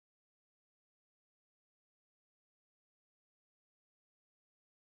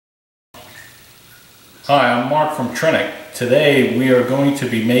Hi, I'm Mark from Trinic. Today we are going to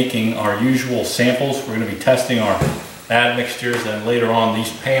be making our usual samples. We're going to be testing our admixtures, and later on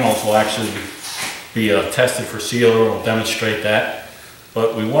these panels will actually be tested for sealer. We'll demonstrate that.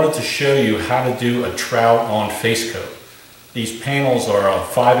 But we wanted to show you how to do a trowel on face coat. These panels are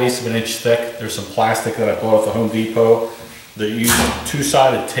 5/8 of an inch thick. There's some plastic that I bought at the Home Depot. They use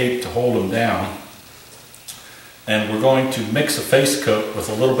two-sided tape to hold them down. And we're going to mix a face coat with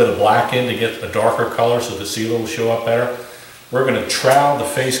a little bit of black in to get a darker color so the sealer will show up better. We're going to trowel the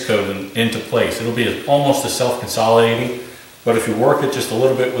face coat into place. It'll be almost a self-consolidating, but if you work it just a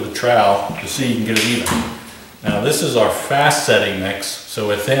little bit with a trowel, you'll see you can get it even. Now this is our fast setting mix, so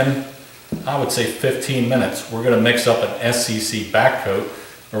within, I would say 15 minutes, we're going to mix up an SCC back coat,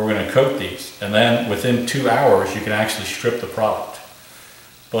 and we're going to coat these. And then within 2 hours, you can actually strip the product.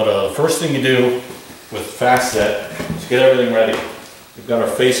 But the first thing you do with Fast Set is get everything ready. We've got our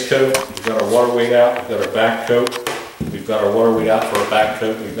face coat, we've got our water weight out, we've got our back coat, we've got our water weight out for our back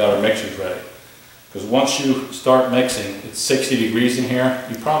coat, we've got our mixers ready. Because once you start mixing, it's 60 degrees in here,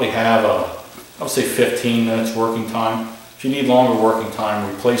 you probably have, I would say 15 minutes working time. If you need longer working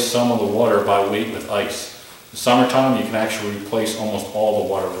time, replace some of the water by weight with ice. In the summertime, you can actually replace almost all the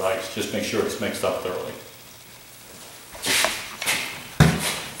water with ice. Just make sure it's mixed up thoroughly.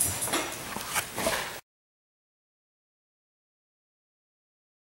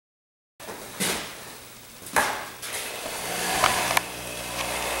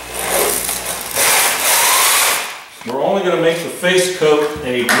 We're only going to make the face coat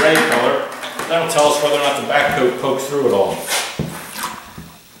a gray color. That'll tell us whether or not the back coat pokes through at all.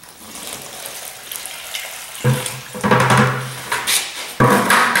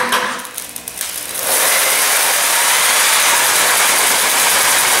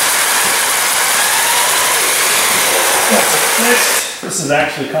 Next, this is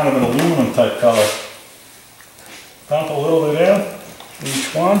actually kind of an aluminum type color. Dump a little bit in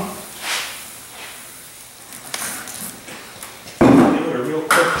each one. Give it a real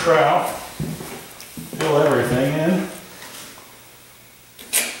quick trowel. Fill everything in.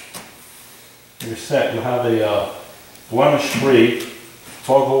 You're set. You'll have a blemish-free,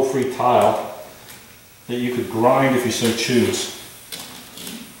 tug-hole-free tile that you could grind if you so choose.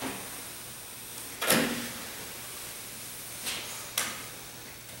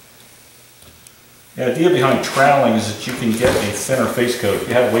 The idea behind troweling is that you can get a thinner face coat. If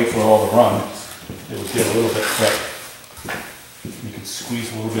you had to wait for it all to run, it would get a little bit thick. You can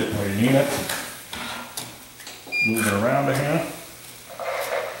squeeze a little bit where you need it. Move it around to here.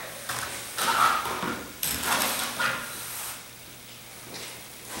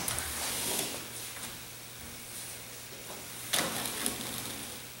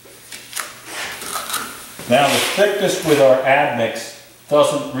 Now the thickness with our Admix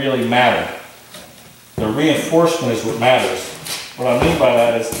doesn't really matter. The reinforcement is what matters. What I mean by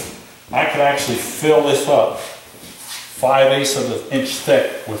that is I could actually fill this up 5/8 of an inch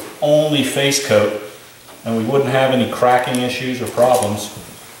thick with only face coat, and we wouldn't have any cracking issues or problems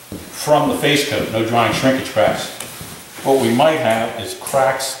from the face coat, no drying shrinkage cracks. What we might have is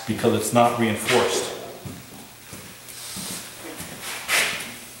cracks because it's not reinforced.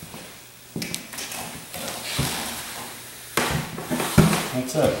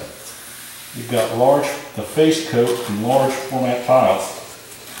 That's it. You've got the face coat in large format tiles.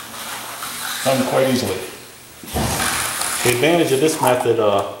 Done quite easily. The advantage of this method,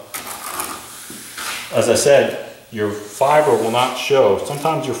 as I said, your fiber will not show.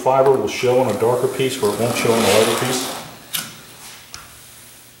 Sometimes your fiber will show on a darker piece where it won't show on a lighter piece.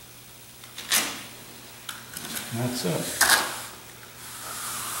 And that's it.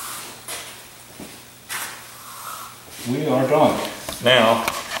 We are done. Now,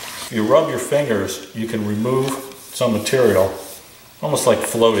 if you rub your fingers, you can remove some material, almost like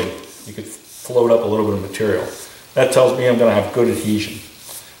floating. You could float up a little bit of material. That tells me I'm going to have good adhesion.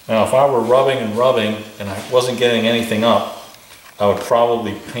 Now, if I were rubbing and I wasn't getting anything up, I would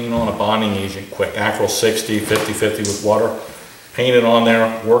probably paint on a bonding agent quick. Acryl 60, 50-50 with water. Paint it on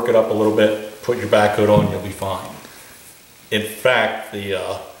there, work it up a little bit, put your back coat on, you'll be fine. In fact,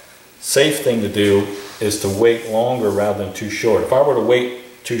 the safe thing to do is to wait longer rather than too short. If I were to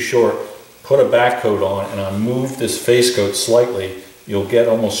wait too short, put a back coat on, and I move this face coat slightly, you'll get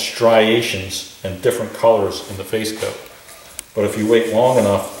almost striations and different colors in the face coat. But if you wait long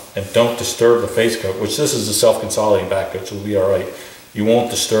enough and don't disturb the face coat, which this is a self-consolidating back coat, so it'll be all right, you won't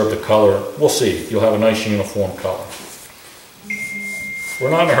disturb the color. We'll see. You'll have a nice uniform color. We're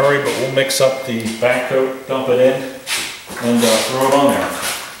not in a hurry, but we'll mix up the back coat, dump it in, and throw it on there.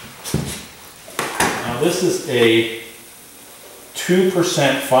 Now this is a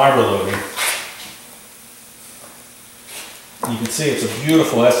 2% fiber loading. You can see it's a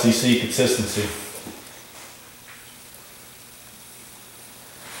beautiful SCC consistency.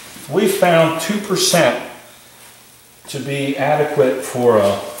 We found 2% to be adequate for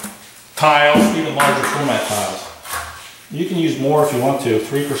tiles, even larger format tiles. You can use more if you want to,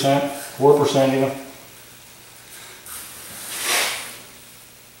 3%, 4% even.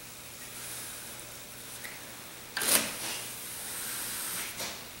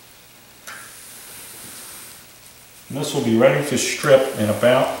 And this will be ready to strip in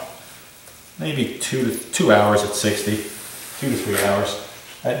about maybe 2 hours at 60, 2 to 3 hours.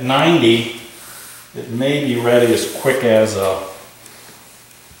 At 90, it may be ready as quick as a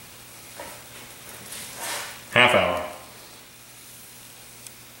half hour.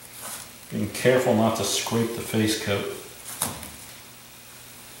 Being careful not to scrape the face coat.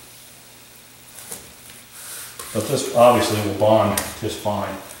 But this obviously will bond just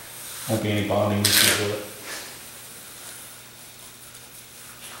fine. Won't be any bonding issues with it.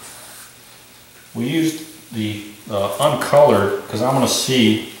 We used the uncolored because I'm going to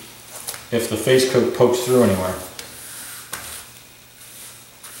see if the face coat pokes through anywhere.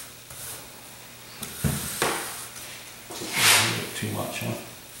 A bit too much, huh?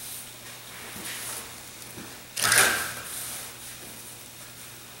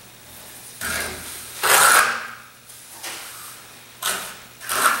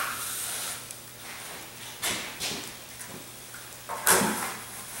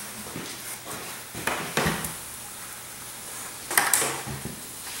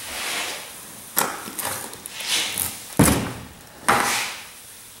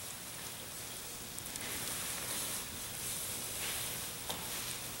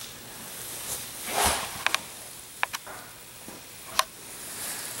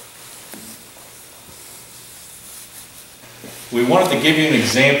 We wanted to give you an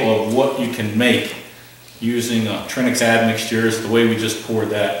example of what you can make using Trinic's admixtures, the way we just poured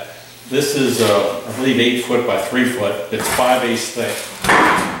that. This is, I believe, 8 foot by 3 foot. It's 5/8 thick.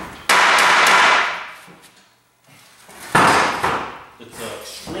 It's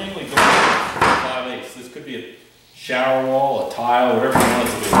extremely durable for 5/8. This could be a shower wall, a tile, whatever you want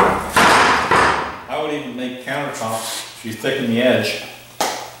it to be. I would even make countertops if you thicken the edge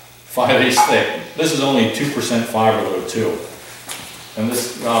 5/8 thick. This is only 2% fiber load too. And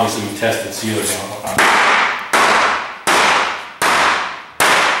this, obviously, we tested sealers on.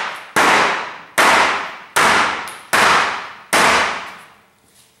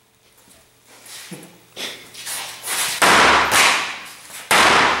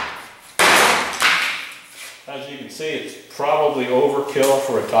 As you can see, it's probably overkill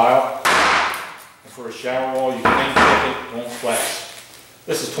for a tile. And for a shower wall, you can thick it, it won't flex.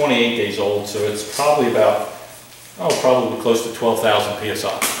 This is 28 days old, so it's probably about, probably close to 12,000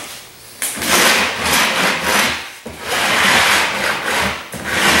 PSI.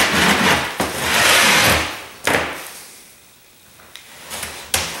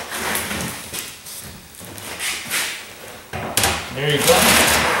 There you go.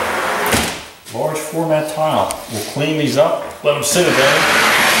 Large format tile. We'll clean these up, let them sit a bit,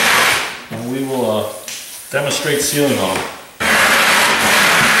 and we will demonstrate sealing on them.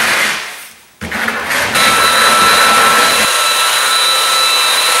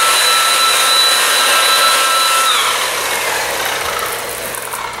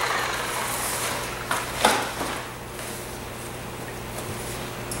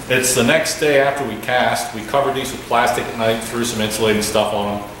 It's the next day after we cast. We covered these with plastic at night, threw some insulating stuff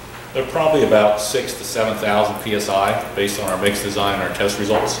on them. They're probably about 6,000 to 7,000 PSI based on our mix design and our test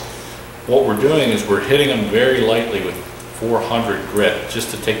results. What we're doing is we're hitting them very lightly with 400 grit just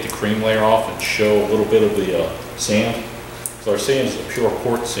to take the cream layer off and show a little bit of the sand. So our sand is a pure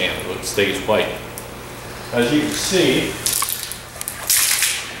quartz sand, so it stays white. As you can see,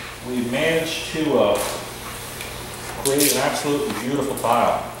 we managed to create an absolutely beautiful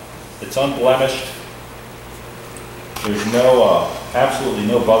tile. It's unblemished. There's no, absolutely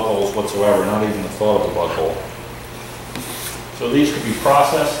no bug holes whatsoever, not even the thought of a bug hole. So these could be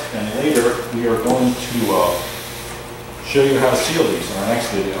processed, and later we are going to show you how to seal these in our next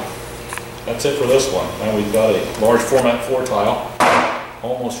video. That's it for this one. Now we've got a large format floor tile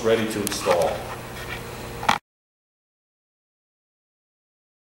almost ready to install.